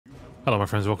Hello my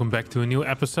friends, welcome back to a new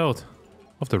episode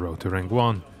of the Road to Rank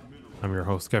 1. I'm your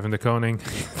host Kevin de Koning.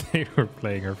 Today we're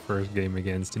playing our first game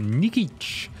against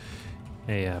Nikic,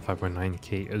 a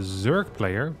 5.9k Zerg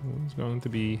player who's going to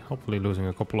be hopefully losing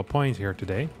a couple of points here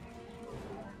today.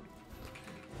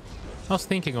 I was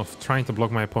thinking of trying to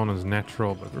block my opponent's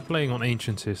natural, but we're playing on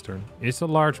Ancient Cistern. It's a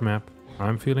large map,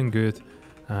 I'm feeling good.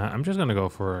 I'm just going to go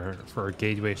for a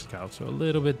gateway scout, so a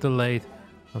little bit delayed.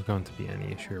 Not going to be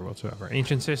any issue here whatsoever.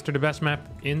 Ancient Cistern, the best map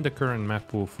in the current map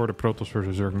pool for the Protoss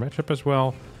versus Zerg matchup as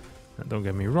well. Don't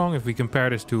get me wrong, if we compare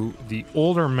this to the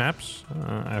older maps,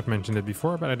 I've mentioned it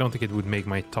before, but I don't think it would make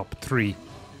my top 3.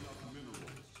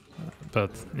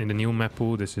 But in the new map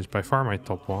pool, this is by far my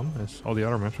top 1, as all the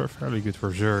other maps are fairly good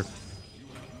for Zerg.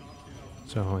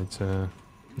 So it's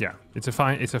yeah, it's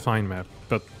a fine map,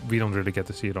 but we don't really get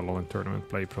to see it a lot in tournament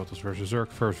play. Protoss versus Zerg,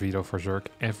 first veto for Zerg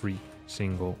every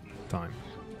single time.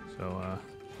 So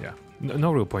yeah,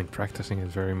 no real point practicing it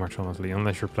very much, honestly,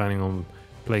 unless you're planning on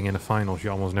playing in the finals.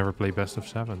 You almost never play best of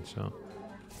 7, so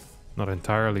not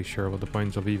entirely sure what the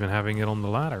points of even having it on the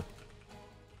ladder.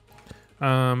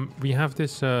 We have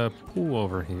this pool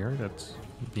over here that's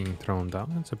being thrown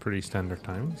down. It's a pretty standard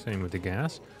time. Same with the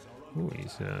gas. Ooh,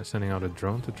 he's sending out a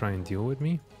drone to try and deal with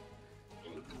me,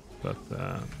 but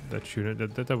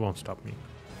that won't stop me.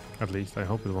 At least I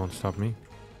hope it won't stop me.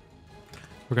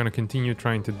 We're going to continue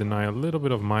trying to deny a little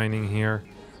bit of mining here.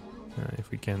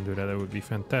 If we can do that, that would be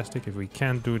fantastic. If we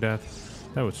can't do that,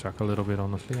 that would suck a little bit,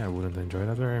 honestly. I wouldn't enjoy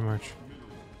that very much.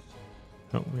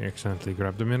 Oh, we accidentally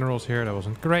grabbed the minerals here. That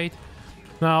wasn't great.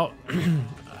 Now,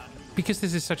 because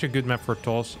this is such a good map for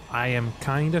TOS, I am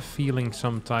kind of feeling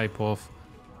some type of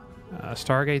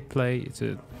Stargate play.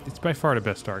 It's by far the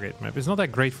best Stargate map. It's not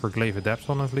that great for Glaive Adepts,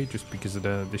 honestly, just because of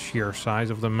the sheer size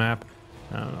of the map.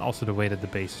 Also, the way that the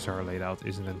bases are laid out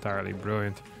isn't entirely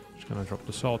brilliant. Just gonna drop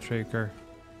the salt shaker.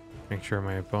 Make sure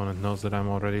my opponent knows that I'm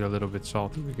already a little bit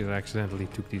salty because I accidentally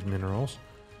took these minerals.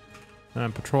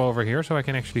 Patrol over here so I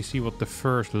can actually see what the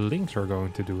first links are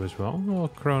going to do as well. We'll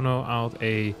chrono out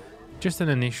just an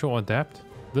initial adept.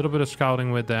 A little bit of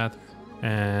scouting with that.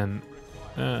 And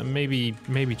maybe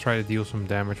try to deal some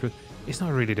damage. But it's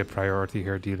not really the priority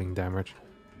here, dealing damage.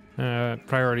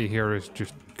 Priority here is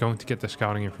just going to get the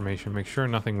scouting information, make sure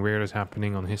nothing weird is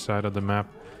happening on his side of the map,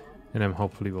 and then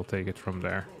hopefully we'll take it from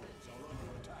there.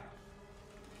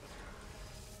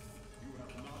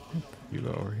 You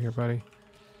go over here, buddy.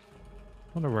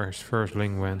 Wonder where his first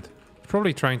link went.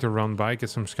 Probably trying to run by, get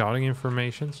some scouting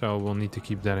information, so we'll need to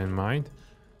keep that in mind.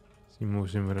 He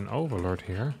moves in with an Overlord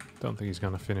here. Don't think he's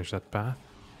gonna finish that path.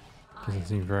 Doesn't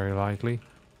seem very likely.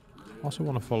 Also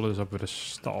want to follow this up with a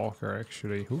Stalker,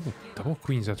 actually. Ooh, double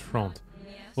Queens at front.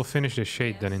 We'll finish this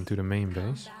Shade then into the main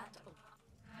base.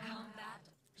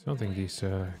 I don't think these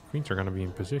Queens are gonna be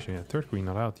in position yet. Third Queen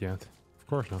not out yet. Of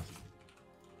course not.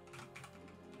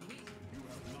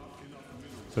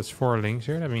 So that's 4 links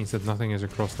here. That means that nothing is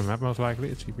across the map most likely.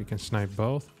 Let's see if we can snipe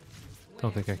both.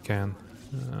 Don't think I can.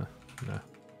 No.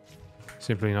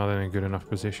 Simply not in a good enough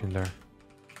position there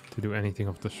to do anything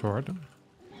of the sort.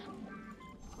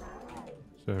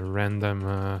 So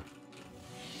random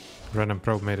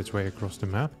probe made its way across the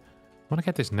map. I want to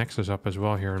get this Nexus up as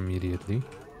well here immediately.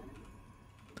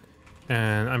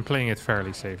 And I'm playing it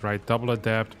fairly safe, right? Double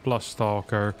Adept plus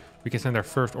Stalker. We can send our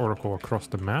first Oracle across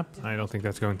the map. I don't think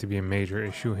that's going to be a major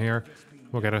issue here.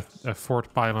 We'll get a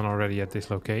fourth pylon already at this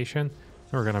location.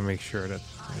 And we're going to make sure that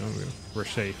we're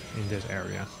safe in this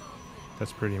area.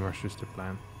 That's pretty much just the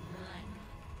plan.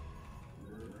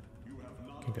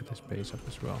 Can get this base up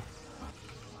as well.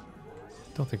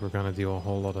 Don't think we're gonna deal a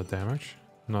whole lot of damage.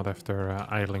 Not after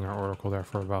idling our Oracle there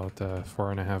for about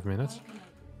 4.5 minutes.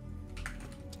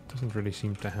 Doesn't really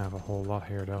seem to have a whole lot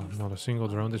here though. Not a single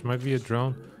drone. This might be a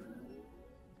drone.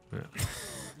 Yeah.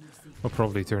 Will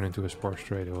probably turn into a Spore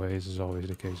straight away. This is always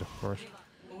the case, of course.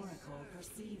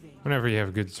 Whenever you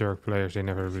have good Zerg players, they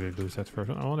never really lose that first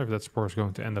one. I wonder if that Spore is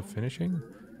going to end up finishing.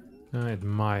 It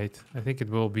might. I think it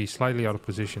will be slightly out of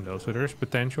position though, so there's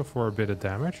potential for a bit of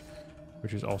damage,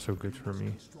 which is also good for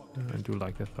me. I do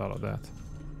like the thought of that.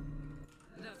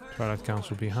 Twilight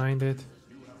Council behind it.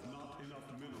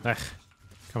 Ugh,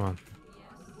 come on.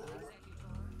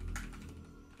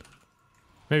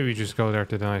 Maybe we just go there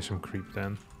to deny some creep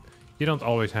then. You don't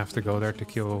always have to go there to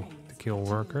kill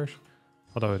workers.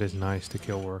 Although it is nice to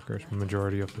kill workers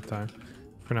majority of the time.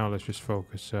 For now, let's just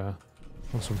focus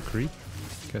on some creep.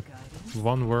 Get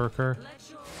one worker.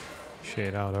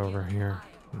 Shade out over here.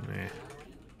 Meh.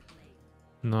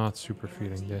 Not super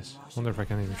feeling this. Wonder if I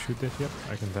can even shoot this. Yep,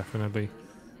 I can definitely.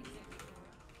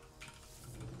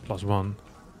 +1.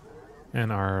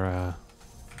 And our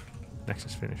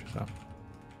Nexus finishes up.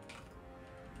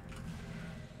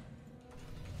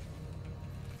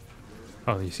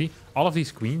 Oh, you see? All of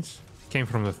these queens came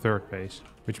from the third base,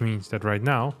 which means that right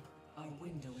now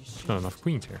there's not enough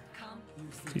queens here.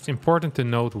 See, it's important to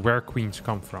note where queens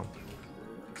come from.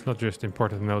 It's not just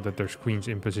important to know that there's queens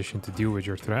in position to deal with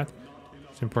your threat.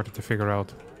 It's important to figure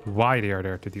out why they are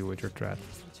there to deal with your threat.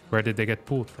 Where did they get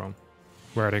pulled from?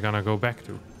 Where are they gonna go back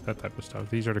to? That type of stuff.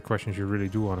 These are the questions you really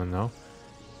do want to know.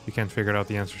 If you can't figure out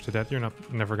the answers to that, you're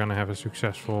never gonna have a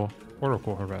successful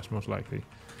Oracle harass, most likely.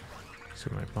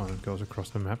 So my opponent goes across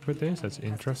the map with this. That's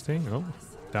interesting. Oh,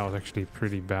 that was actually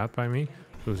pretty bad by me.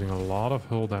 Losing a lot of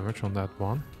hull damage on that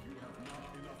one.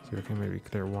 So we can maybe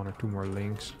clear 1 or 2 more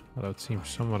links. Although it seems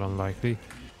somewhat unlikely.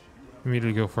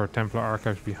 Immediately go for a Templar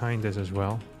Archives behind this as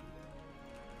well.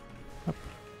 Up.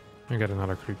 And get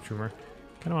another creep tumor.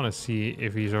 Kind of want to see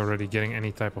if he's already getting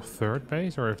any type of third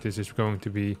base, or if this is going to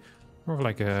be more of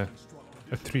like a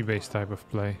 3 base type of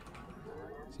play.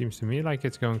 Seems to me like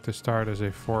it's going to start as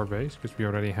a 4 base, because we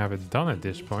already have it done at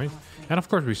this point. And of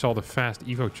course we saw the fast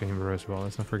Evo chamber as well.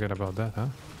 Let's not forget about that, huh?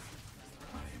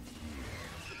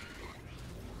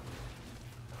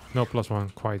 No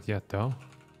 +1 quite yet though.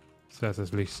 So that's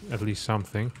at least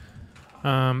something.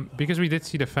 Because we did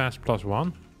see the fast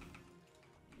 +1.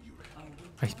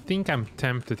 I think I'm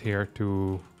tempted here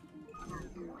to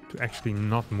actually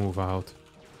not move out.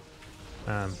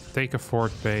 Take a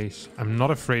 4th base. I'm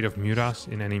not afraid of Mutas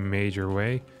in any major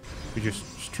way. We just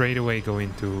straight away go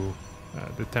into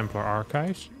the Templar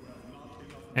Archives.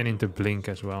 And into Blink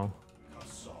as well.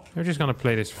 We're just gonna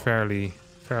play this fairly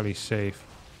safe.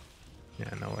 Yeah,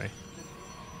 no way.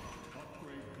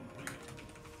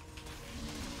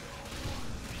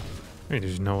 I mean,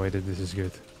 there's no way that this is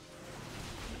good.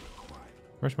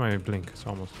 Where's my Blink? It's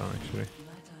almost done, actually.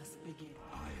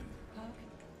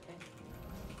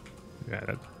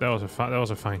 Yeah, that was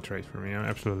a fine trade for me. I'm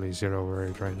absolutely zero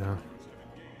worried right now.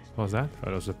 What was that? Oh,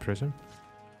 that was a prism.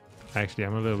 Actually,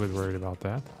 I'm a little bit worried about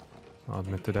that. I'll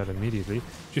admit to that immediately.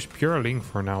 Just pure Link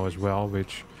for now as well,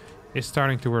 which is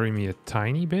starting to worry me a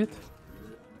tiny bit.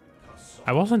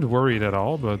 I wasn't worried at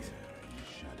all, but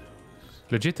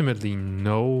legitimately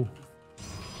no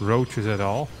roaches at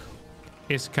all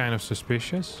is kind of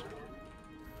suspicious.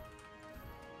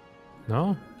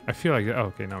 No? I feel like...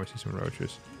 Oh, okay, now we see some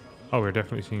roaches. Oh, we're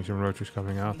definitely seeing some roaches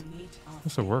coming out.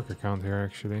 What's the worker count here,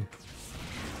 actually?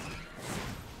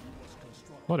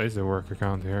 What is the worker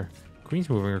count here? Queen's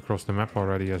moving across the map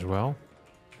already as well.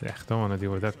 Yeah, don't want to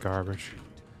deal with that garbage.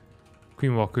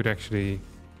 Queen Wall could actually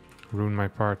ruin my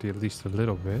party at least a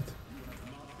little bit.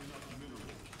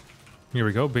 Here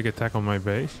we go, big attack on my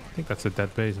base. I think that's a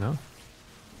dead base now.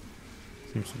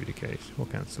 Seems to be the case. We'll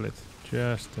cancel it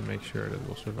just to make sure that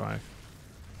we'll survive.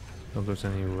 Don't lose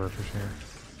any workers here.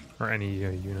 Or any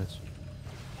units.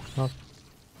 Well,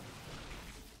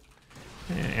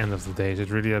 end of the day, is it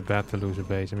really that bad to lose a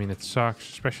base? I mean, it sucks,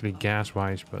 especially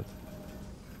gas-wise, but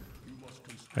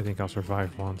I think I'll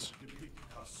survive once.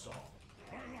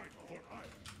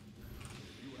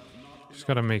 Just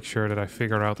gotta make sure that I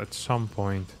figure out at some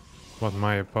point what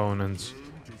my opponent's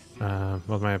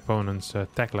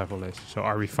tech level is. So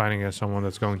are we fighting against someone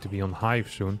that's going to be on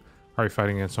Hive soon? Are we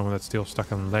fighting against someone that's still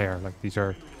stuck on Lair? Like, these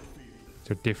are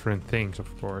different things, of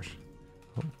course.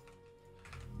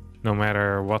 No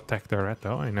matter what tech they're at,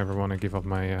 though, I never want to give up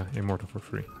my Immortal for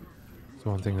free. It's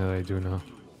one thing that I do know.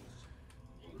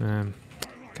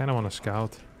 Kind of want to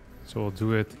scout, so we'll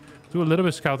do it. Do a little bit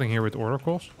of scouting here with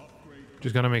Oracles.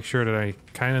 Just gonna make sure that I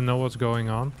kind of know what's going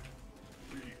on.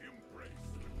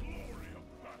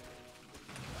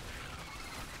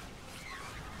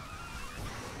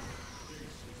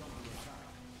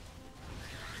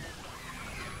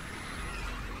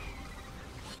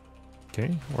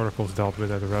 Okay, Oracle's dealt with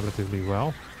that relatively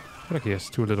well. I feel like he has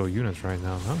 2 little units right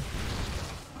now, huh?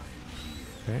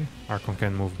 Okay, Archon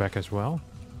can move back as well.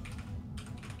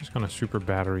 Just gonna super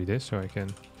battery this so I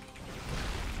can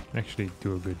actually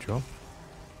do a good job.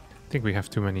 I think we have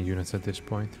too many units at this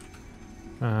point.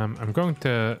 I'm going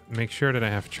to make sure that I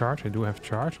have charge. I do have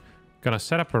charge. Gonna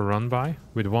set up a run by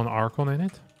with 1 Archon in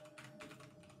it.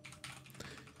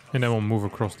 And then we'll move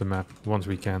across the map once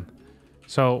we can.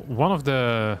 So one of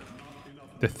the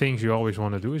things you always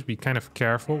want to do is be kind of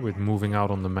careful with moving out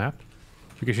on the map,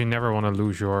 because you never want to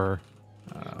lose your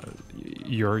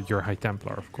High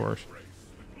Templar, of course.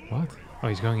 What? Oh,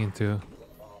 he's going into...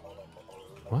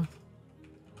 What?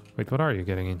 Wait, what are you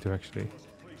getting into, actually?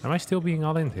 Am I still being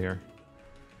all in here?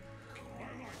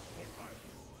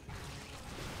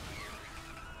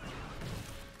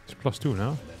 It's +2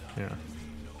 now? Yeah.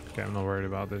 Okay, I'm not worried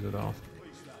about this at all.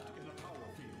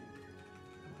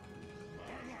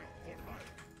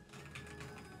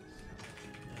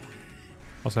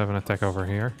 Also have an attack over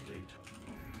here.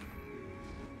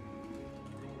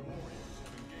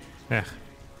 Eh.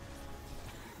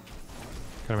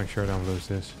 Gotta make sure I don't lose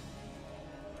this.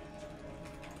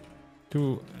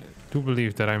 Do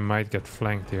believe that I might get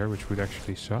flanked here, which would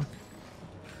actually suck.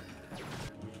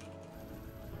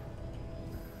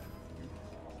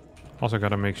 Also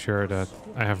gotta make sure that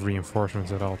I have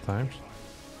reinforcements at all times.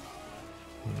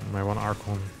 My one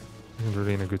Archon isn't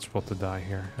really in a good spot to die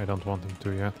here. I don't want him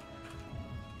to yet.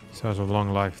 So has a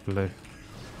long life to live.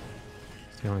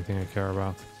 It's the only thing I care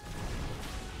about.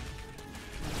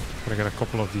 Gotta get a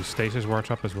couple of these stasis wards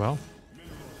up as well.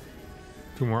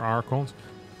 2 more Archons.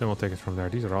 Then we'll take it from there.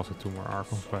 These are also 2 more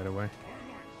Archons, by the way.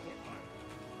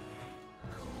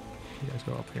 You guys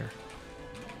go up here.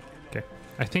 Okay.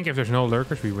 I think if there's no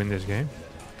lurkers, we win this game.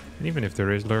 And even if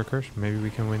there is lurkers, maybe we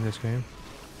can win this game.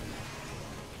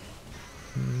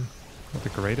 Not the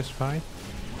greatest fight.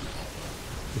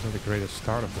 It's not the greatest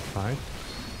start of the fight.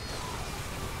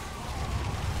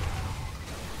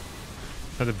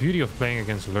 Now the beauty of playing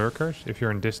against lurkers, if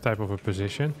you're in this type of a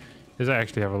position, is I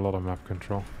actually have a lot of map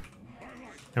control.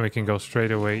 And we can go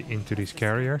straight away into these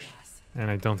carriers. And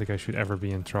I don't think I should ever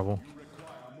be in trouble.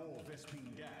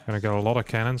 Gonna get a lot of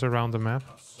cannons around the map,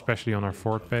 especially on our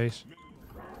fort base.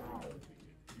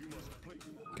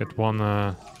 Get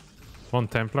one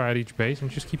Templar at each base and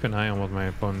just keep an eye on what my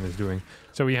opponent is doing.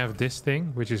 So we have this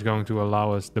thing, which is going to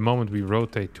allow us, the moment we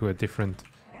rotate to a different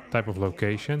type of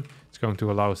location, it's going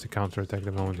to allow us to counterattack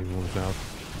the moment he moves out.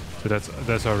 So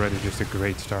that's already just a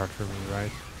great start for me,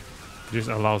 right? It just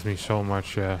allows me so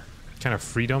much kind of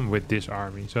freedom with this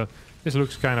army. So this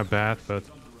looks kind of bad, but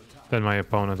then my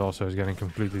opponent also is getting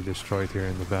completely destroyed here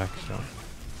in the back. So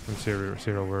I'm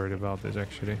zero worried about this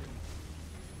actually.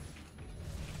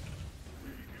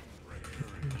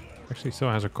 Actually still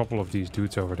has a couple of these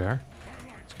dudes over there.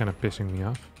 It's kind of pissing me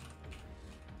off.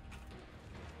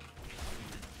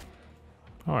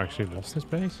 Oh, I actually lost this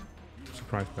base?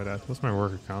 Surprised by that. What's my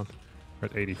worker count? We're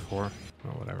at 84. Oh,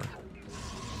 whatever.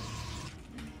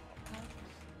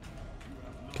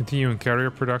 Continuing carrier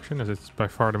production, as it's by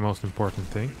far the most important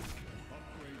thing.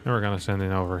 And we're gonna send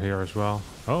in over here as well.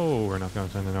 Oh, we're not gonna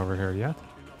send in over here yet.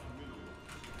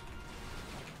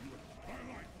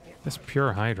 That's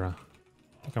pure Hydra.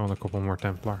 I think I want a couple more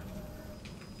Templar.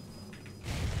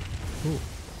 Ooh.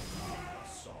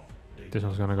 This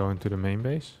one's gonna go into the main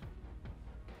base.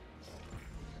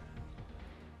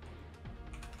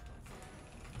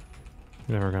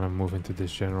 Then we're gonna move into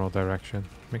this general direction.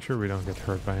 Make sure we don't get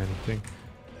hurt by anything.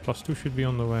 +2 should be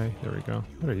on the way. There we go.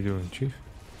 What are you doing, Chief?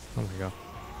 Oh my god.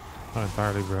 Not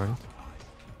entirely brilliant.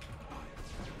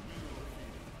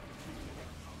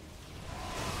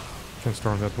 Can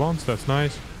storm that once, that's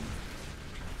nice.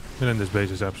 And then this base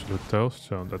is absolute toast,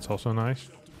 so that's also nice.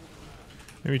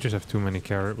 Maybe we just have too many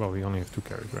carriers. Well, we only have 2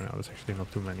 carriers right now. That's actually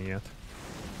not too many yet.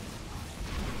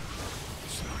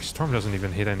 Storm doesn't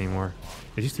even hit anymore.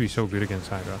 It used to be so good against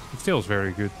Hydra. It still is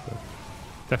very good, but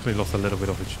definitely lost a little bit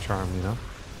of its charm, you know?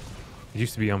 It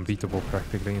used to be unbeatable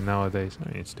practically, and nowadays, I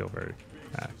mean, it's still very...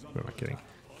 who am I kidding?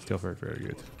 It's still very, very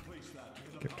good.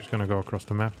 Okay, we're just gonna go across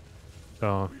the map.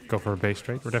 So, go for a base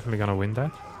trade. We're definitely gonna win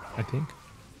that, I think.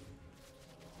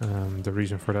 The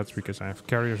reason for that is because I have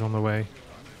carriers on the way.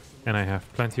 And I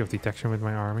have plenty of detection with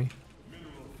my army.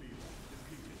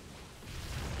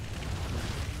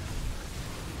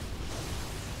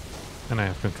 And I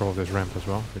have control of this ramp as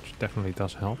well, which definitely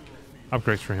does help.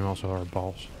 Upgrades for him also are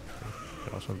balls.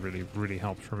 That also really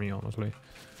helps for me, honestly.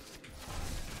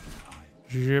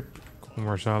 Zip. Couple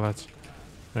more salads.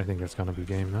 I think that's gonna be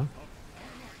game now.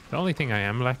 The only thing I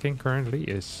am lacking currently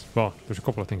is... Well, there's a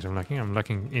couple of things I'm lacking. I'm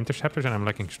lacking interceptors and I'm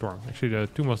lacking storm. Actually, the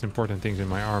 2 most important things in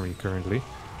my army currently.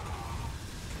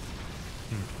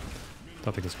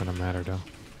 Don't think it's gonna matter though.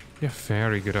 We have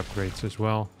very good upgrades as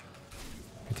well.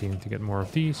 Continuing to get more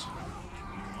of these.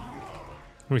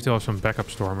 We still have some backup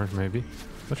stormers, maybe.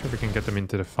 Not sure if we can get them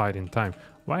into the fight in time.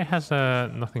 Why has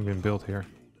nothing been built here?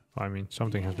 Well, I mean,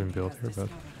 something has been built here, but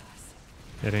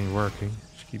it ain't working.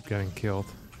 Just keep getting killed.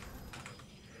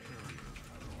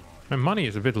 My money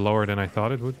is a bit lower than I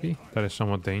thought it would be. That is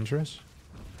somewhat dangerous.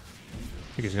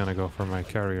 I think he's gonna go for my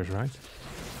carriers, right?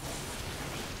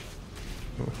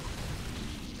 Ooh.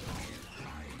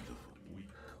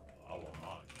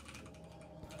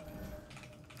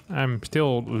 I'm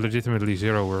still legitimately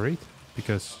zero worried,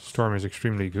 because Storm is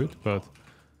extremely good, but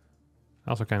I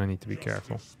also kind of need to be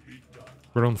careful.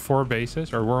 We're on 4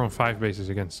 bases, or we're on 5 bases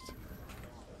against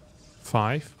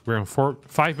 5. We're on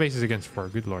 5 bases against 4,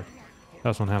 good lord. That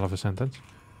was one hell of a sentence.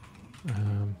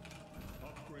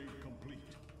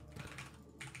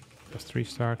 +3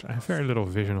 start. I have very little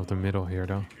vision of the middle here,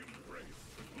 though.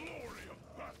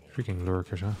 Freaking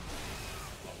lurkers, huh?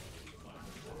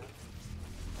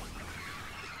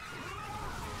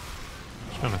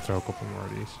 Gonna throw a couple more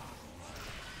of these.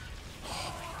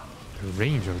 The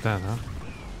range of that, huh?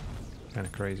 Kinda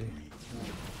crazy.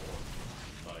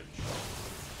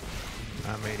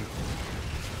 Ah, maybe.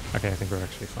 Okay, I think we're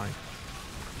actually fine.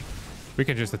 We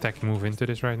can just attack and move into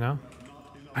this right now.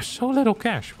 I have so little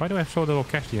cash. Why do I have so little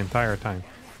cash the entire time?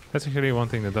 That's actually one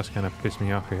thing that does kind of piss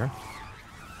me off here.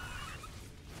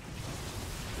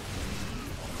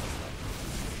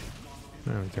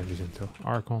 Now we turn these into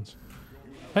Archons.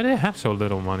 Why did I have so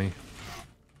little money?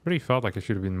 Really felt like I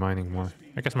should have been mining more.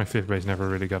 I guess my 5th base never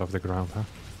really got off the ground, huh?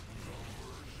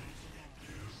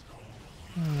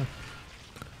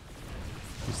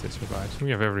 At least it survives.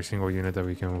 We have every single unit that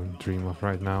we can dream of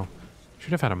right now.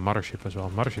 Should have had a mothership as well.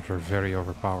 Motherships are very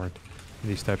overpowered in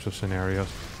these types of scenarios.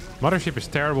 Mothership is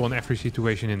terrible in every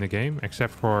situation in the game,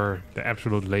 except for the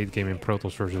absolute late game in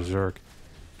Protoss versus Zerg.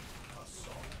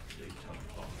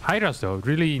 Hydras though,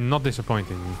 really not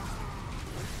disappointing me.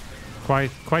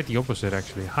 Quite the opposite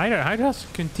actually. Hydras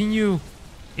continue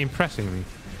impressing me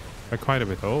by quite a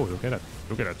bit. Oh, look at that!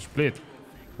 Look at that split!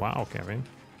 Wow, Kevin,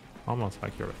 almost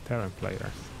like you're a Terran player,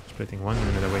 splitting one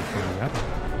unit away from the other.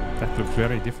 That looks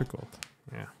very difficult.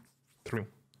 Yeah, true.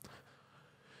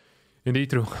 Indeed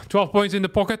true. 12 points in the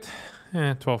pocket.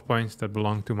 12 points that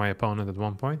belonged to my opponent at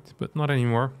one point, but not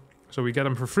anymore. So we get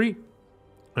them for free,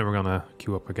 and we're gonna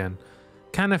queue up again.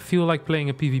 Kind of feel like playing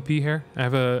a PvP here. I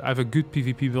have a good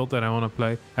PvP build that I want to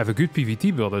play. I have a good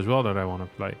PvT build as well that I want to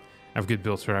play. I have good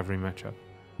builds for every matchup.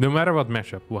 No matter what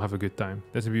matchup, we'll have a good time.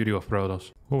 That's the beauty of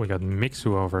Protoss. Oh, we got Mixu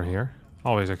over here.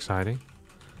 Always exciting.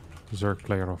 Zerg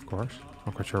player, of course.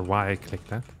 Not quite sure why I clicked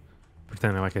that.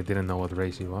 Pretending like I didn't know what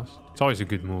race he was. It's always a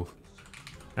good move.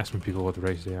 Asking people what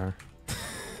race they are.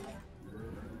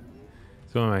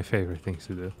 It's one of my favorite things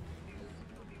to do.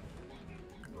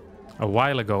 A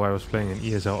while ago, I was playing an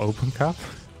ESL Open Cup,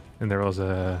 and there was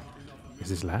a... Is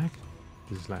this lag?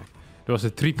 This is lag. There was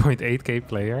a 3.8k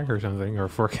player or something, or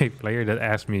 4k player that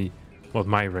asked me what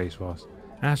my race was.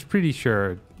 And I was pretty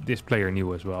sure this player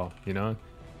knew as well, you know?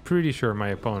 Pretty sure my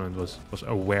opponent was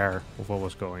aware of what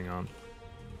was going on.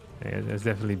 Yeah, it's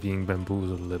definitely being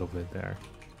bamboozled a little bit there.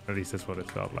 At least that's what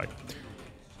it felt like.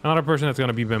 Another person that's going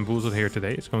to be bamboozled here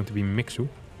today is going to be Mixu.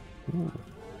 Ooh.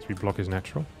 So we block his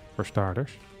natural, for starters.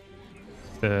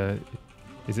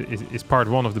 Is part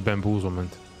 1 of the bamboozlement.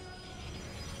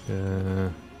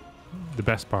 The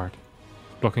best part.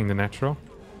 Blocking the natural.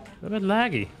 A bit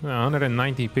laggy.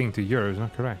 190 ping to Euro is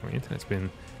not correct. My internet's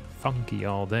been funky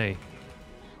all day.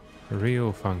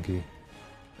 Real funky.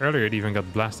 Earlier it even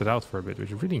got blasted out for a bit,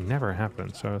 which really never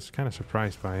happened, so I was kind of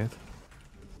surprised by it.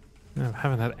 I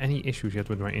haven't had any issues yet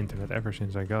with my internet ever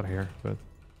since I got here, but...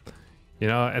 You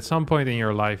know, at some point in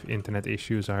your life, internet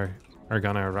issues are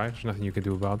gonna arrive. There's nothing you can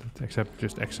do about it, except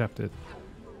just accept it.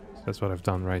 So that's what I've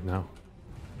done right now.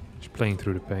 Just playing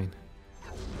through the pain.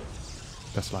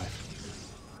 That's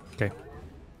life. Okay.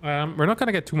 We're not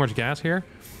gonna get too much gas here.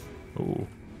 Ooh.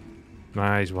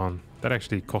 Nice one. That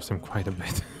actually cost him quite a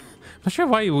bit. Not sure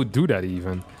why he would do that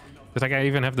even. It's like I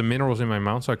even have the minerals in my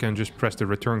mount, so I can just press the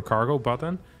return cargo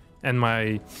button. And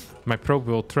my probe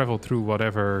will travel through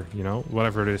whatever, you know,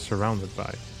 whatever it is surrounded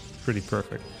by. Pretty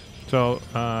perfect. So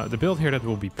the build here that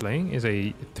we'll be playing is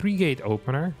a 3-gate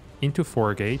opener into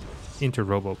 4-gate into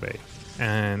Robo Bay.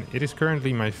 And it is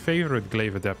currently my favorite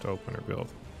Glaive Adept opener build.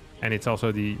 And it's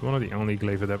also one of the only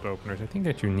Glaive Adept openers I think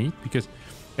that you need, because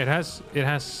it has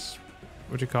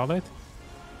what do you call it?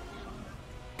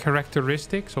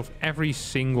 Characteristics of every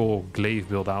single Glaive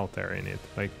build out there in it.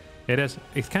 Like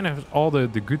it kind of has all the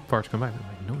good parts combined.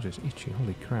 My nose is itchy,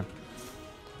 holy crap.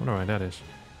 I wonder why that is.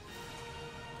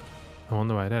 I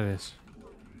wonder why that is.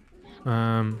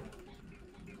 I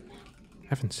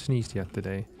haven't sneezed yet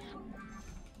today.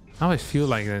 I always feel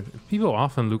like that people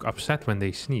often look upset when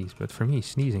they sneeze, but for me,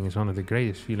 sneezing is one of the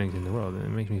greatest feelings in the world, and it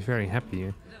makes me very happy.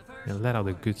 You let out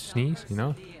a good sneeze, you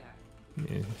know?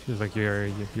 It feels like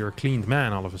you're a cleaned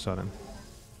man all of a sudden.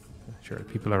 Sure,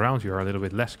 people around you are a little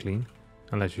bit less clean,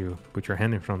 unless you put your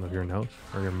hand in front of your nose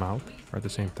or your mouth, or at the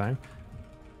same time.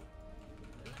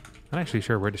 I'm not actually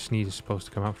sure where the sneeze is supposed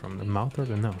to come out from, the mouth or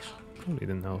the nose? Probably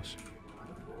the nose.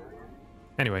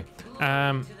 Anyway,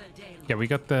 yeah, we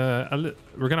got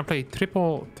we're gonna play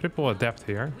triple adept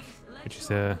here, which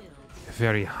is a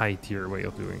very high tier way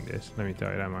of doing this. Let me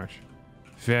tell you that much.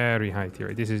 Very high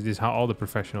tier. This is how all the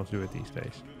professionals do it these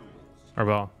days. Or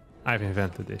well, I've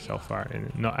invented this so far,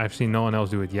 and I've seen no one else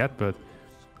do it yet, but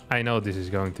I know this is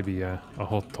going to be a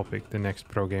hot topic the next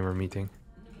pro gamer meeting.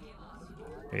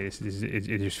 It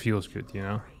just feels good, you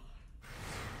know.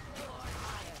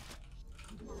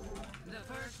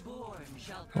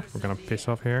 Oh, we're gonna piss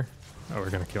off here. Oh, we're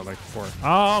gonna kill like 4.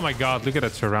 Oh my god, look at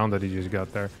that surround that he just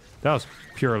got there. That was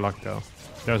pure luck though.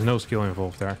 There was no skill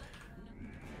involved there.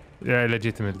 Yeah,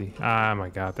 legitimately. Ah my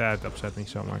god, that upset me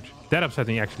so much. That upset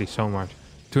me actually so much.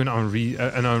 To an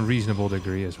unreasonable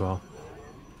degree as well.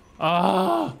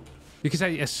 Oh! Because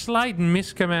a slight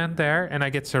miscommand there and I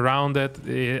get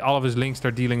surrounded. All of his links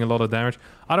start dealing a lot of damage.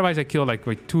 Otherwise I kill like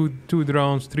wait, two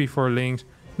drones, 3-4 links.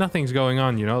 Nothing's going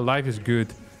on, you know. Life is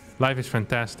good. Life is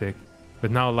fantastic.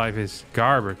 But now life is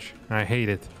garbage. I hate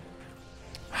it.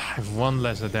 I have 1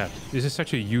 less adept. This is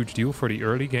such a huge deal for the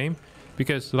early game.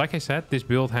 Because like I said, this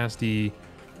build has the...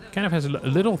 kind of has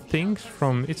little things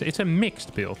from... It's a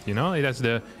mixed build, you know. It has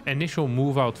the initial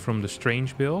move out from the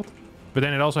strange build. But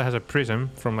then it also has a prism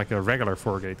from like a regular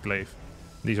 4-gate glaive.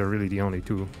 These are really the only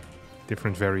 2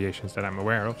 different variations that I'm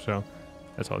aware of. So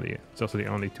that's all the... It's also the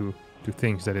only two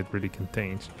things that it really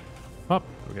contains. Oh,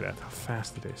 look at that, how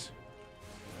fast it is.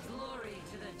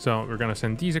 So we're gonna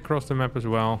send these across the map as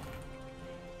well.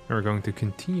 And we're going to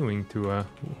continuing to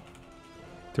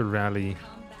rally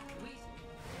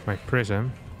my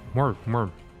prism. More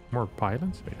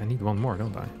pylons? Wait, I need 1 more,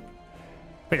 don't I?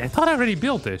 Wait, I thought I already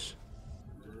built this.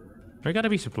 I gotta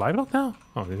be supply block now?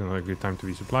 Oh, this is not a good time to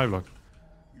be supply block.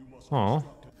 Oh,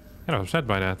 I'm upset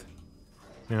by that.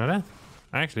 You know that?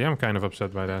 Actually, I'm kind of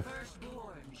upset by that.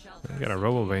 I got a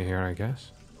Robobay here, I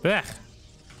guess. Blech!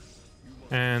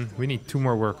 And we need 2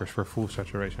 more workers for full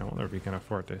saturation. I wonder if we can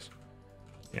afford this.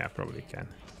 Yeah, I probably can.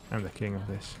 I'm the king of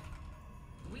this.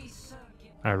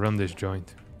 I run this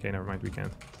joint. Okay, never mind, we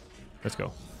can't. Let's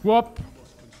go. Whoop!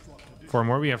 4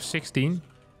 more. We have 16.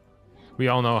 We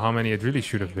all know how many it really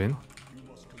should have been.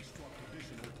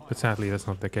 But sadly, that's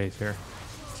not the case here.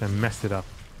 So I messed it up.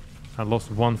 I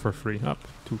lost 1 for free. Up,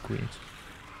 2 queens.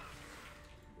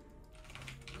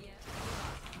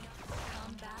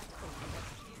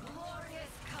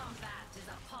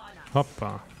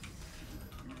 Hoppa.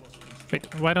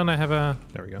 Wait, why don't I have a...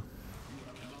 There we go.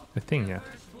 A thing yet.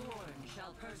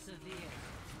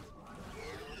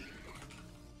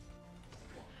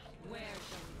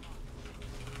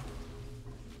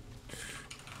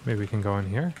 Maybe we can go in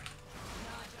here.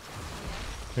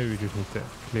 Maybe we just need to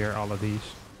clear all of these.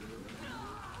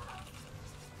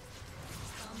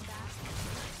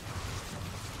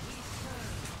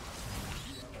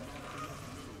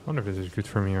 I wonder if this is good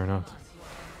for me or not.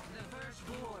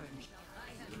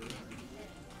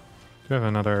 Do we have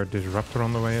another disruptor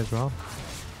on the way as well?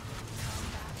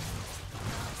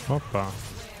 Hoppa.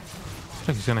 Looks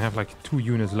like he's gonna have like 2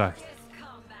 units left.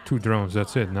 2 drones,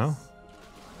 that's it, no?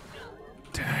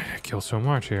 I killed so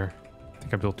much here. I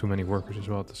think I built too many workers as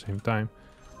well at the same time.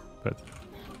 But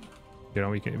you know,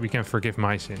 we can forgive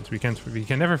my sins. We can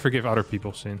never forgive other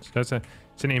people's sins. It's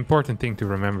an important thing to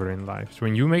remember in life. So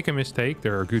when you make a mistake,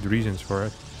 there are good reasons for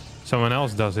it. Someone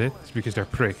else does it, it's because they're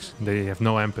pricks. They have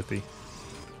no empathy.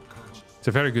 It's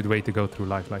a very good way to go through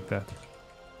life like that.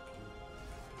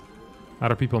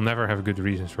 Other people never have good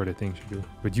reasons for the things you do,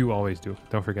 but you always do.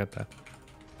 Don't forget that.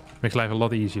 Makes life a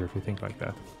lot easier if you think like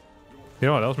that. You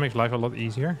know what else makes life a lot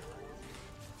easier?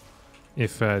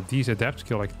 If these adepts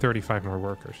kill like 35 more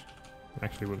workers. It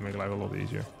actually would make life a lot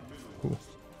easier. Cool.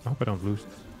 I hope I don't lose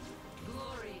this.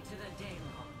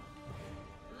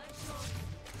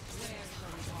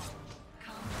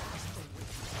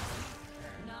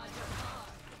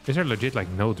 Is there legit like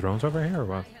no drones over here or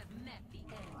what?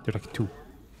 There's like 2.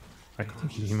 I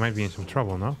think he might be in some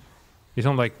trouble, no? He's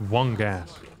on like 1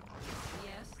 gas.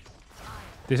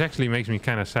 This actually makes me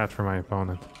kind of sad for my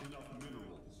opponent.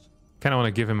 Kind of want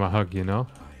to give him a hug, you know?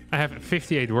 I have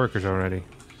 58 workers already.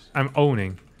 I'm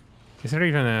owning. Is there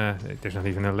even a... There's not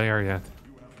even a layer yet.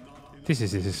 This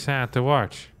is sad to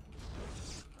watch.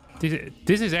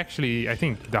 This is actually, I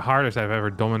think, the hardest I've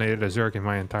ever dominated a Zerg in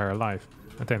my entire life.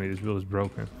 I'm telling you, this build is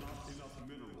broken.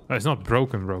 Well, it's not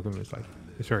broken, it's like...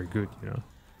 It's very good, you know?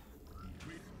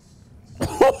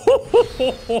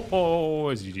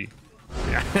 It's GG.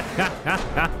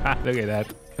 Yeah. Look at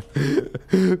that.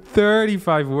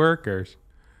 35 workers.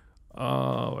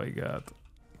 Oh my god.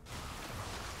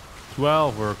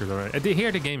 12 workers already.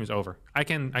 Here the game is over. I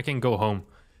can go home.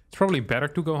 It's probably better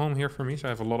to go home here for me, so I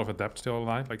have a lot of adepts still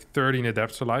alive. Like 13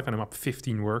 adepts alive, and I'm up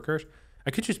 15 workers.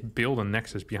 I could just build a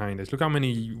nexus behind this. Look how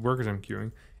many workers I'm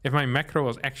queuing. If my macro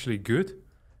was actually good,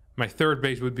 my 3rd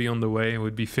base would be on the way. It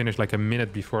would be finished like a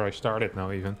minute before I started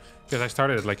now even. Because I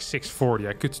started at like 6:40.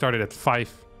 I could start it at 5.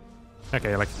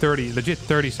 Okay, like 30, legit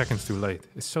 30 seconds too late.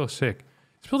 It's so sick.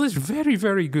 This build is very,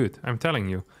 very good. I'm telling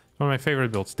you. It's one of my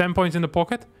favorite builds. 10 points in the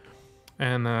pocket.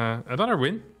 And another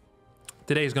win.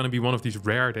 Today is going to be one of these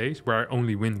rare days where I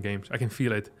only win games. I can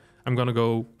feel it. I'm going to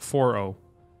go 4-0.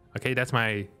 Okay, that's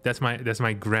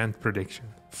my grand prediction.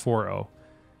 4-0.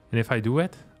 And if I do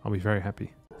it, I'll be very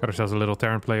happy. Got ourselves a little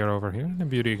Terran player over here. And the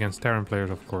beauty against Terran players,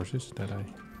 of course, is that I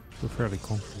feel fairly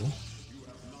comfortable.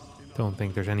 Don't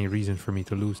think there's any reason for me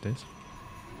to lose this.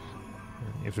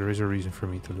 If there is a reason for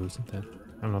me to lose it, then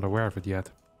I'm not aware of it yet.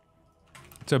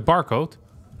 It's a barcode.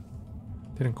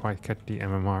 Didn't quite catch the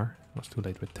MMR. Was too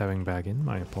late with tabbing back in.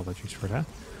 My apologies for that.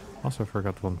 Also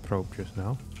forgot one probe just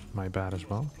now. My bad as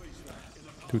well.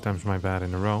 2 times my bad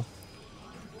in a row.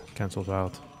 Cancels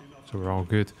out. So we're all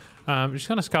good. Just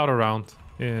gonna scout around.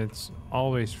 It's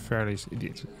always fairly...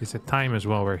 It's a time as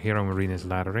well where Hero Marine is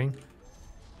laddering.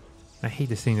 I hate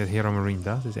this thing that Hero Marine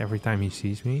does. Is every time he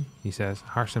sees me, he says,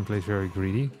 Harstem plays very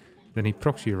greedy. Then he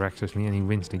proxy rexes me and he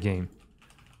wins the game.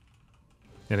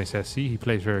 Then he says, see, he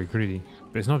plays very greedy.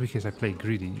 But it's not because I play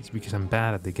greedy. It's because I'm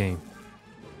bad at the game.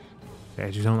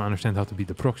 I just don't understand how to beat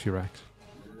the proxy rex.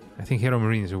 I think Hero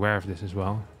Marine is aware of this as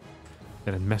well.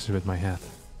 That it messes with my head.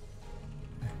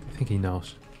 I think he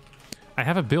knows. I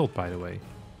have a build, by the way.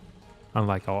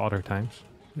 Unlike all other times.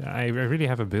 I really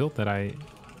have a build that I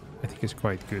think is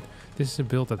quite good. This is a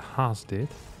build that Haas did.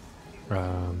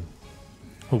 A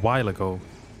while ago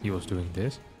he was doing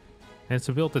this. And it's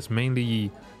a build that's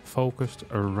mainly focused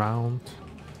around...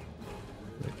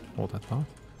 Wait, hold that thought.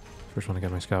 First want to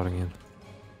get my scouting in.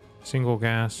 Single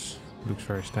gas. Looks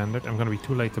very standard. I'm going to be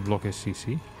too late to block his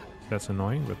CC. That's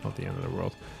annoying, but not the end of the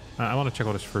world. I want to check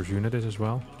what his first unit is as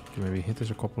well. Can maybe hit this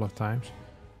a couple of times.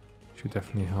 Should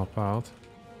definitely help out.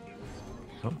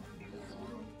 Oh.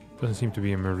 Doesn't seem to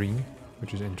be a marine,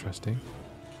 which is interesting.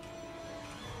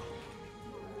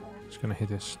 Just gonna hit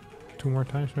this 2 more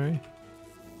times maybe.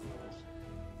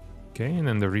 Okay, and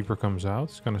then the Reaper comes out.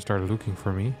 It's gonna start looking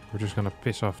for me. We're just gonna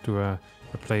piss off to a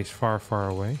place far, far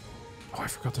away. Oh, I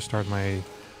forgot to start my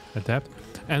Adept.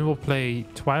 And we'll play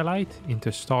Twilight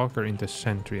into Stalker into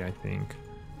Sentry, I think.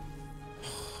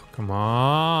 Come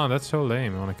on, that's so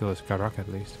lame. I want to kill this Karak at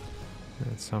least.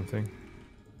 That's something.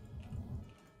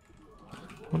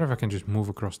 Wonder if I can just move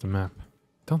across the map.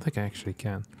 Don't think I actually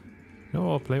can. No,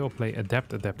 we'll play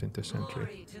Adept into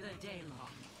Sentry.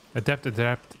 Adept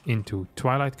into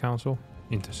Twilight Council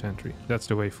into Sentry. That's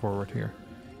the way forward here.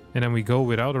 And then we go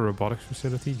without a robotics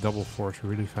facility, double force,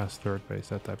 really fast third base,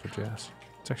 that type of jazz.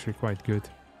 It's actually quite good.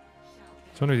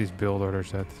 It's one of these build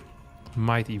orders that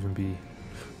might even be,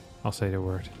 I'll say the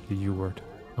word, the U word,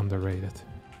 underrated.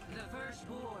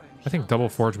 I think double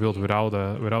forge build without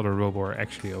a robo are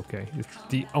actually okay. It's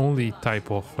the only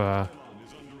type of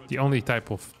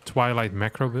Twilight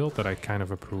macro build that I kind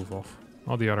of approve of.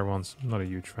 All the other ones, not a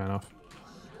huge fan of.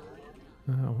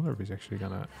 I wonder if he's actually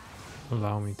gonna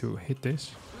allow me to hit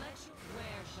this.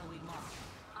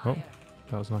 Oh,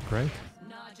 that was not great.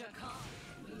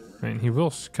 I mean, he will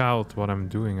scout what I'm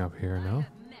doing up here now.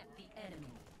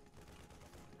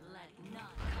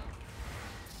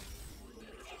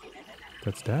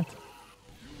 That's that.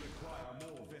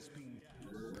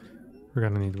 We're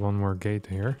gonna need one more gate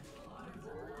here.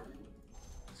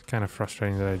 It's kind of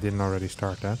frustrating that I didn't already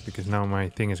start that, because now my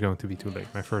thing is going to be too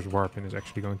late. My first warp in is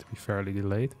actually going to be fairly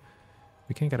delayed.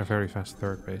 We can get a very fast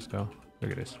third base though. Look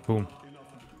at this. Boom.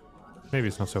 Maybe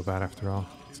it's not so bad after all.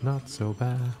 It's not so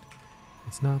bad.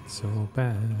 It's not so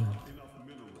bad.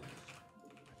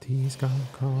 Tea's gone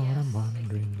cold, I'm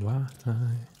wondering why. Got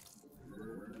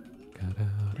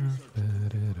out of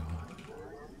bed at all.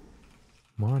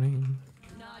 Morning.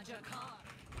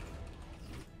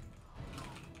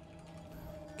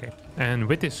 Okay, and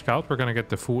with this scout, we're gonna get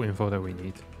the full info that we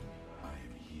need.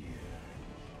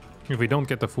 If we don't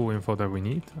get the full info that we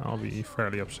need, I'll be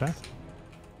fairly upset.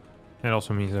 It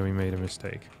also means that we made a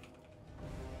mistake.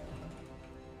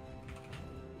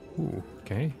 Ooh,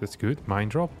 okay, that's good. Mine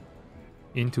drop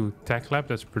into tech lab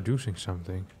that's producing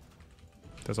something.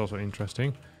 That's also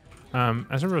interesting.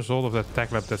 As a result of that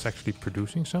tech lab that's actually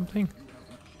producing something,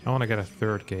 I want to get a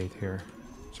third gate here.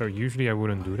 So usually I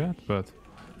wouldn't do that, but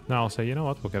now I'll say, you know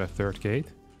what, we'll get a third gate.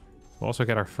 We'll also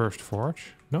get our first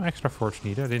forge. No extra forge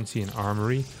needed. I didn't see an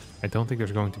armory. I don't think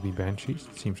there's going to be banshees.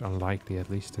 It seems unlikely, at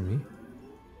least to me.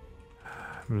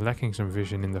 I'm lacking some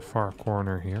vision in the far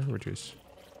corner here, which is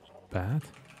bad.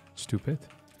 Stupid.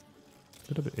 A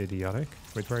little bit idiotic.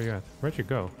 Wait, where are you at? Where'd you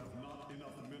go?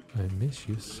 I miss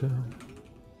you so.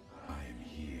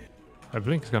 My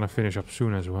blink is gonna finish up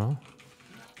soon as well.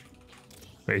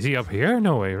 Wait, is he up here?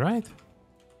 No way, right?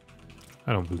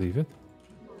 I don't believe it.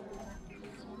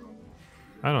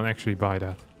 I don't actually buy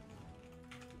that.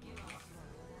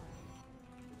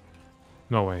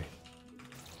 No way.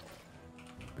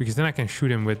 Because then I can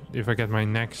shoot him with, if I get my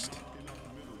next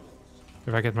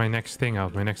thing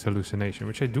out, my next hallucination,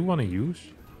 which I do want to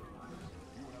use.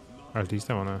 Or at least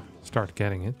I want to start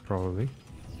getting it, probably.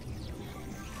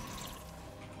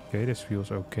 Okay, this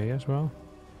feels okay as well.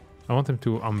 I want him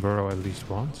to unburrow at least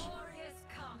once.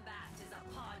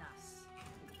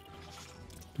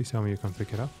 Please tell me you can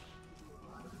pick it up.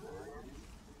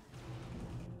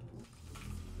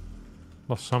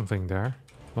 Lost something there.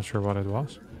 Not sure what it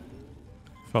was.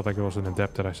 Felt like it was an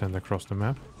adept that I sent across the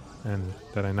map. And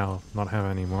that I now not have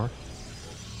anymore.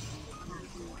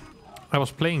 I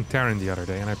was playing Terran the other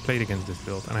day and I played against this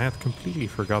build. And I had completely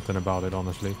forgotten about it,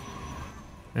 honestly.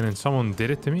 And then someone did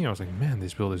it to me. I was like, man,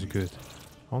 this build is good.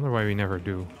 I wonder why we never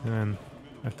do. And then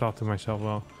I thought to myself,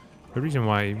 well, the reason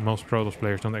why most Protoss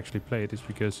players don't actually play it is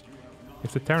because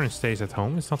if the Terran stays at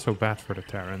home, it's not so bad for the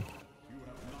Terran.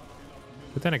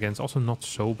 But then again, it's also not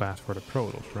so bad for the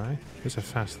Protoss, right? It's a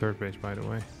fast third base, by the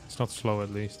way. It's not slow, at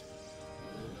least.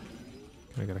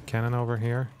 Can I get a cannon over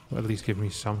here? Will at least give me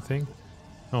something.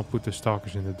 I'll put the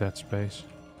Stalkers in the dead space.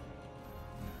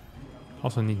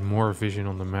 Also need more vision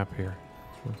on the map here.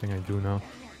 That's one thing I do know.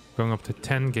 Going up to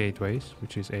 10 gateways,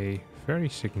 which is a very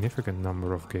significant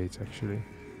number of gates, actually.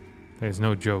 That is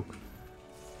no joke.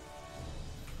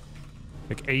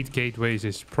 Like 8 gateways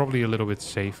is probably a little bit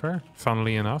safer,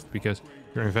 funnily enough, because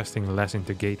you're investing less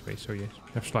into gateways. So you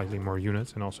have slightly more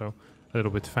units and also a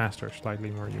little bit faster,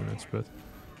 slightly more units. But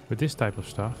with this type of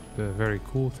stuff, the very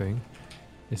cool thing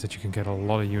is that you can get a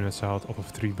lot of units out of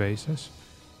 3 bases.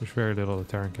 There's very little the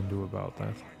Terran can do about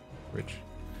that, which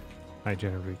I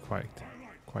generally quite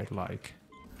like.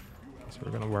 Okay, so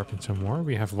we're gonna warp in some more.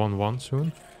 We have 1-1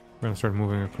 soon. We're gonna start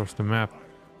moving across the map.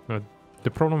 But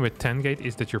the problem with 10 gate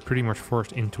is that you're pretty much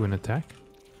forced into an attack.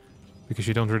 Because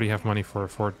you don't really have money for a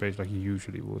fort base like you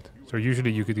usually would. So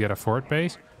usually you could get a fort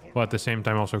base, but at the same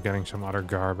time also getting some other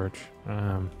garbage.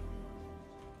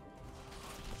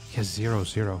 He has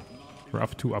 0-0. We're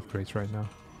up 2 upgrades right now.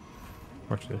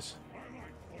 Watch this.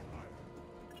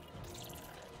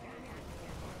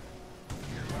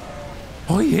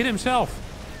 Oh, he hit himself!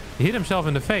 He hit himself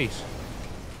in the face.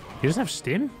 He doesn't have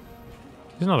stim?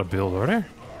 He's not a build order.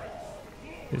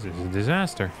 This is a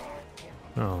disaster.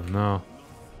 Oh no.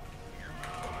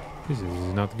 This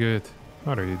is not good.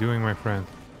 What are you doing, my friend?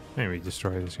 Maybe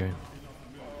destroy this game.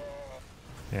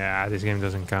 Yeah, this game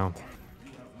doesn't count.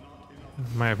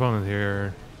 My opponent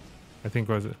here, I think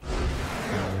was... I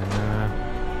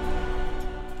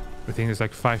think it's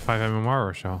like 5-5 MMR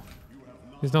or so.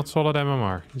 It's not solid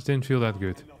MMR. It didn't feel that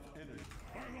good.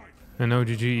 And no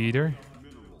GG either.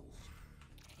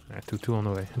 2-2 on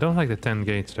the way. I don't like the 10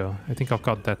 gates though. I think I'll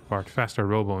cut that part. Faster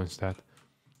robo instead.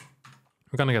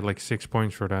 We're gonna get like 6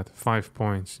 points for that. 5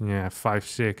 points. Yeah,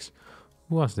 5-6.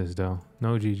 Who was this though?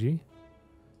 No GG?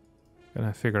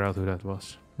 Gonna figure out who that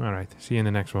was. Alright, see you in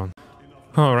the next one.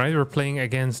 Alright, we're playing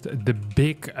against the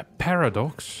Big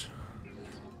Paradox.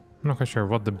 I'm not quite sure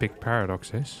what the Big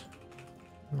Paradox is.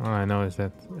 All I know is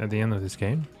that at the end of this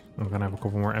game, I'm gonna have a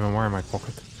couple more MMR in my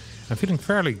pocket. I'm feeling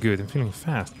fairly good. I'm feeling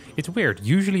fast. It's weird.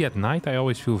 Usually at night, I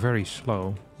always feel very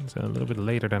slow. It's a little bit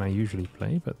later than I usually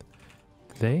play, but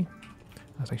today,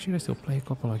 I was like, should I still play a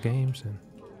couple of games? And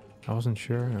I wasn't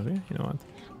sure. And I was like, you know what?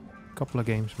 A couple of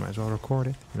games, might as well record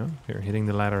it. You know, you're hitting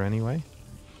the ladder anyway.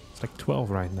 It's like 12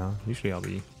 right now. Usually I'll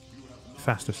be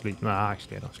fast asleep. Nah,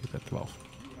 actually I don't sleep at 12.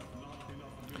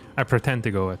 I pretend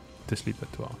to go to sleep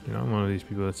at 12. You know, I'm one of these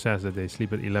people that says that they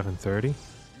sleep at 11:30.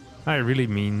 What I really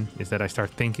mean is that I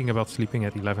start thinking about sleeping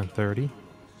at 11:30.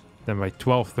 Then by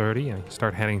 12:30 I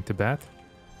start heading to bed.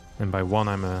 And by 1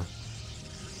 I'm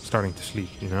starting to sleep,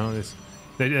 you know.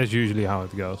 That's usually how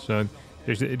it goes. So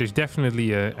there's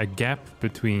definitely a gap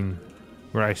between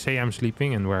where I say I'm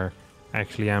sleeping and where I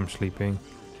actually am sleeping.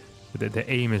 But the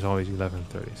aim is always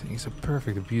 11:30. So it's a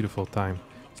perfect, beautiful time.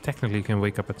 Technically you can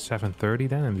wake up at 7:30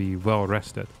 then and be well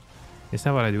rested.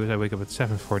 Instead what I do is I wake up at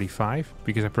 7:45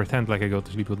 because I pretend like I go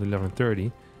to sleep at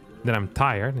 11:30. Then I'm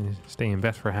tired and stay in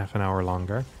bed for half an hour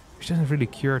longer, which doesn't really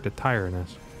cure the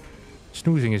tiredness.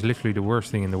 Snoozing is literally the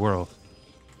worst thing in the world.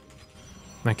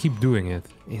 And I keep doing it.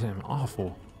 It's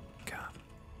awful. God.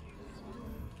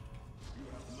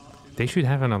 They should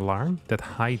have an alarm that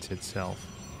hides itself.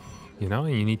 You know,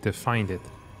 and you need to find it.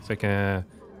 It's like a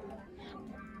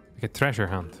treasure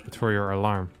hunt, but for your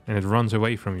alarm, and it runs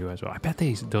away from you as well. I bet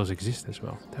those exist as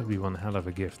well. That would be one hell of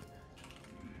a gift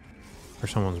for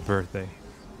someone's birthday.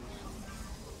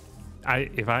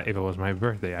 If it was my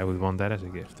birthday, I would want that as a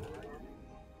gift.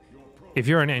 If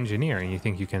you're an engineer and you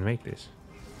think you can make this,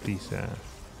 please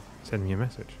send me a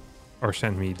message or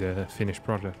send me the finished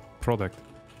product.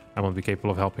 I won't be capable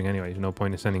of helping anyway. There's no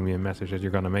point in sending me a message that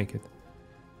you're gonna make it.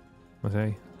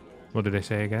 What did they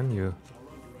say again? You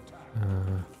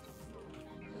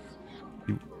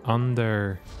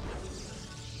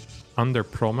under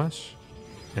promise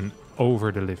and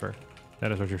over deliver.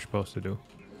 That is what you're supposed to do.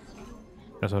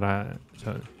 That's what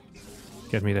so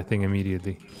get me that thing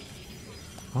immediately.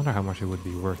 I wonder how much it would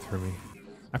be worth for me.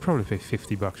 I'd probably pay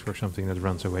 50 bucks for something that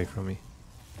runs away from me.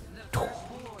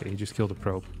 Okay, you just killed a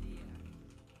probe.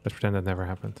 Let's pretend that never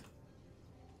happened.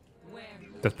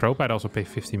 That probe, I'd also pay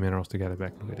 50 minerals to get it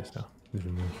back. Look at this though. This is a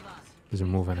move. This is a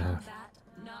move and a half.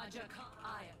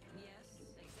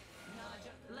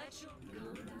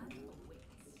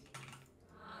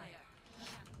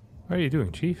 What are you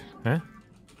doing, Chief? Huh?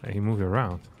 He moved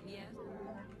around.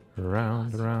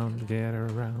 Around, around, get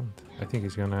around. I think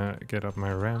he's gonna get up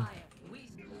my ramp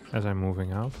as I'm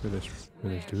moving out with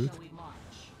this dude.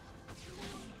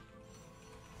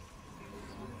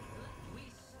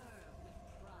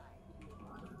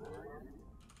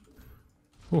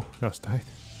 Oh, that was tight.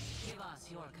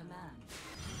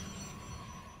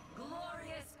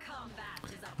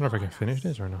 I wonder if I can finish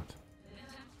this or not.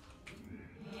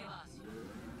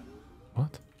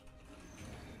 What?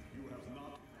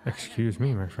 Excuse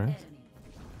me, my friend.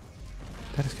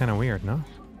 That is kind of weird, no?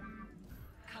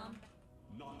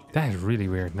 That is really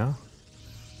weird, no?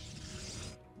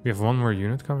 We have one more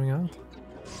unit coming out.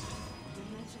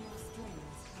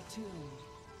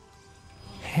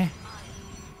 Heh.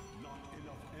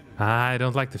 I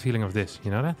don't like the feeling of this,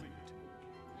 you know that?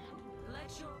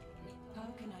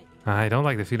 I don't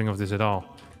like the feeling of this at all.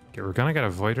 Okay, we're gonna get a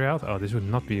Void Ray out. Oh, this would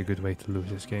not be a good way to lose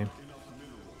this game.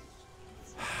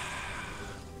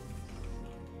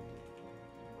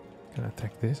 Gonna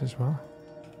attack this as well.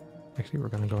 Actually, we're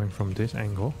gonna go in from this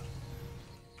angle.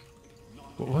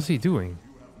 What's he doing?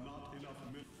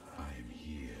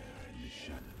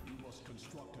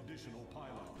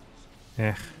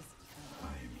 Yeah.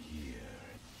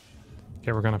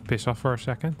 Okay, we're gonna piss off for a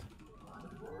second.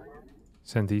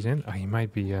 Send these in. Oh, he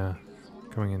might be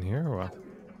coming in here or what?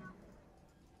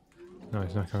 No,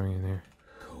 he's not coming in here.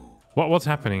 What's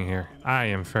happening here? I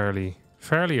am fairly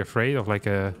afraid of like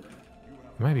a...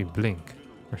 It might be Blink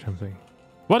or something.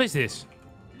 What is this?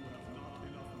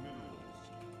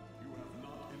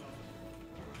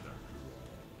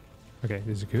 Okay,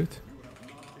 this is good.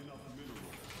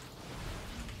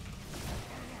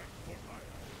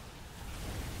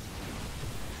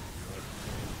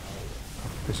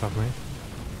 Oh, piss off, mate.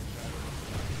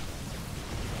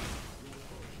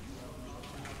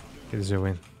 Okay, this is a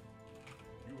win.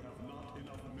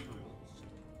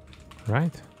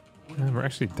 Right. And we're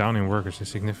actually down in workers a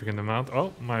significant amount.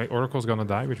 Oh, my Oracle's gonna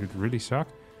die, which would really suck.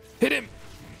 Hit him!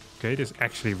 Okay, this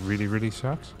actually really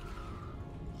sucks.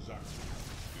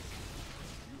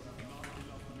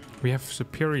 We have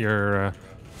superior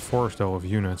force though of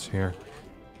units here.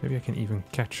 Maybe I can even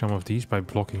catch some of these by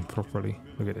blocking properly.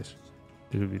 Look at this.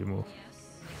 This would be the move.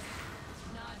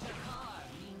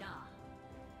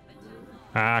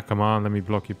 Ah, come on, let me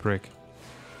block you, prick.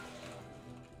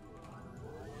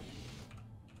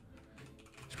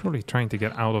 He's probably trying to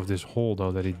get out of this hole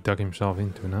though that he dug himself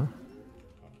into, no?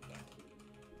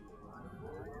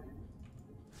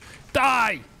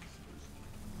 Die!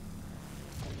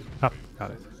 Up,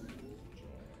 got it.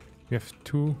 We have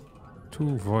two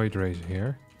Void Rays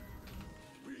here.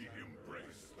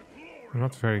 We're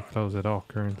not very close at all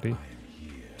currently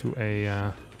to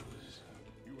a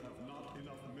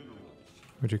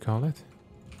what do you call it?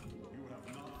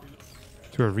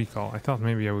 To a recall. I thought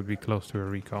maybe I would be close to a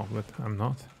recall, but I'm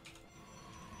not.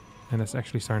 And that's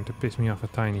actually starting to piss me off a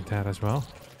tiny tad as well.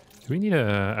 Do we need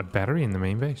a battery in the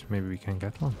main base? Maybe we can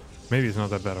get one. Maybe it's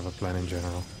not that bad of a plan in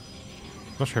general.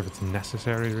 Not sure if it's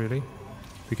necessary really.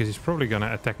 Because he's probably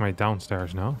gonna attack my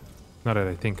downstairs now. Now that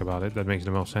I think about it, that makes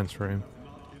the most sense for him.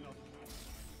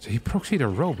 So he proxied a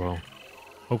Robo.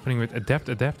 Opening with Adept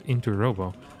into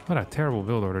Robo. What a terrible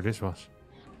build order this was.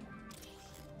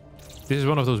 This is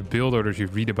one of those build orders you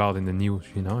read about in the news,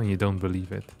 you know, and you don't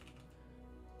believe it.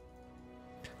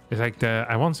 It's like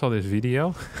I once saw this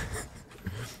video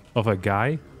of a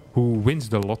guy who wins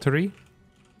the lottery.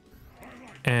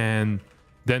 And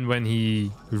then when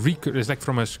he... It's like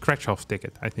from a scratch-off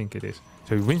ticket, I think it is.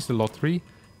 So he wins the lottery.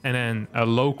 And then a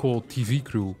local TV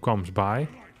crew comes by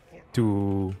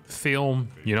to film,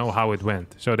 you know, how it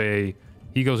went. So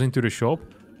he goes into the shop,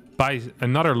 buys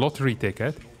another lottery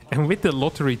ticket. And with the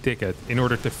lottery ticket, in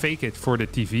order to fake it for the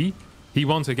TV, he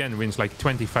once again wins like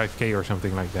 25k or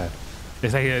something like that.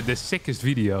 It's like the sickest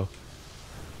video.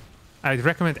 I'd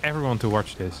recommend everyone to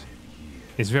watch this.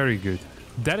 It's very good.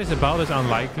 That is about as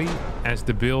unlikely as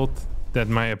the build that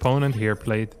my opponent here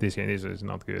played. This game is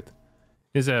not good.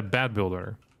 It's a bad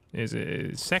builder. It's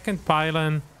a second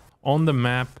pylon on the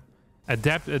map.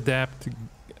 Adapt,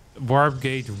 warp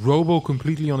gate, Robo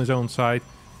completely on his own side.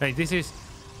 Like this is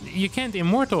You can't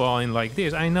immortal all in like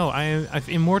this. I know, I've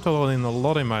immortal all in a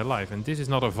lot in my life, and this is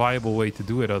not a viable way to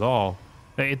do it at all.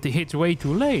 It hits way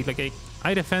too late. Like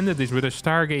I defended this with a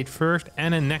Stargate first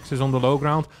and a Nexus on the low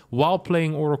ground while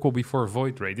playing Oracle before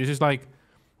Void Ray. This is like,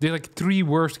 there's like 3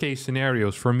 worst case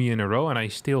scenarios for me in a row, and I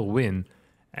still win.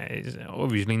 It's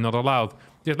obviously not allowed.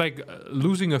 Just like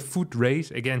losing a foot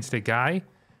race against a guy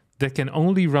that can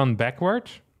only run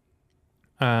backwards,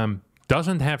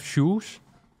 doesn't have shoes,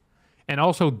 and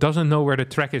also doesn't know where the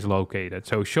track is located.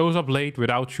 So shows up late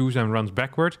without shoes and runs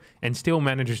backwards and still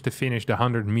manages to finish the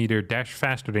 100-meter dash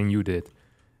faster than you did.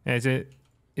 It's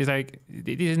like,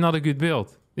 this is not a good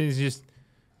build. This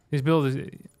build is...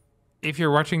 If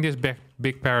you're watching this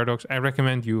big paradox, I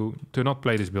recommend you to not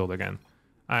play this build again.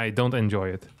 I don't enjoy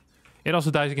it. It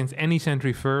also dies against any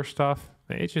Sentry first stuff.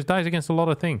 It just dies against a lot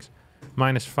of things.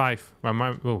 -5, well,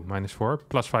 -4,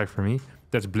 +5 for me.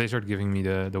 That's Blizzard giving me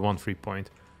the 1 free point.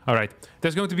 All right,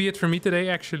 that's going to be it for me today,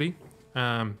 actually.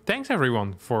 Thanks,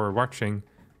 everyone, for watching.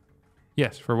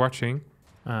 Yes, for watching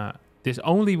this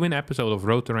only win episode of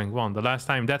Road to Rank 1. The last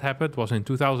time that happened was in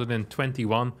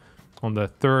 2021 on the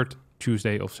 3rd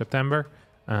Tuesday of September.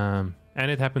 And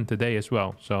it happened today as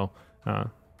well. So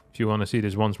if you want to see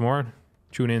this once more,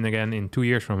 tune in again in 2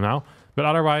 years from now. But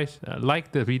otherwise,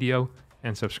 like the video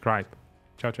and subscribe.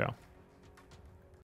 Ciao, ciao.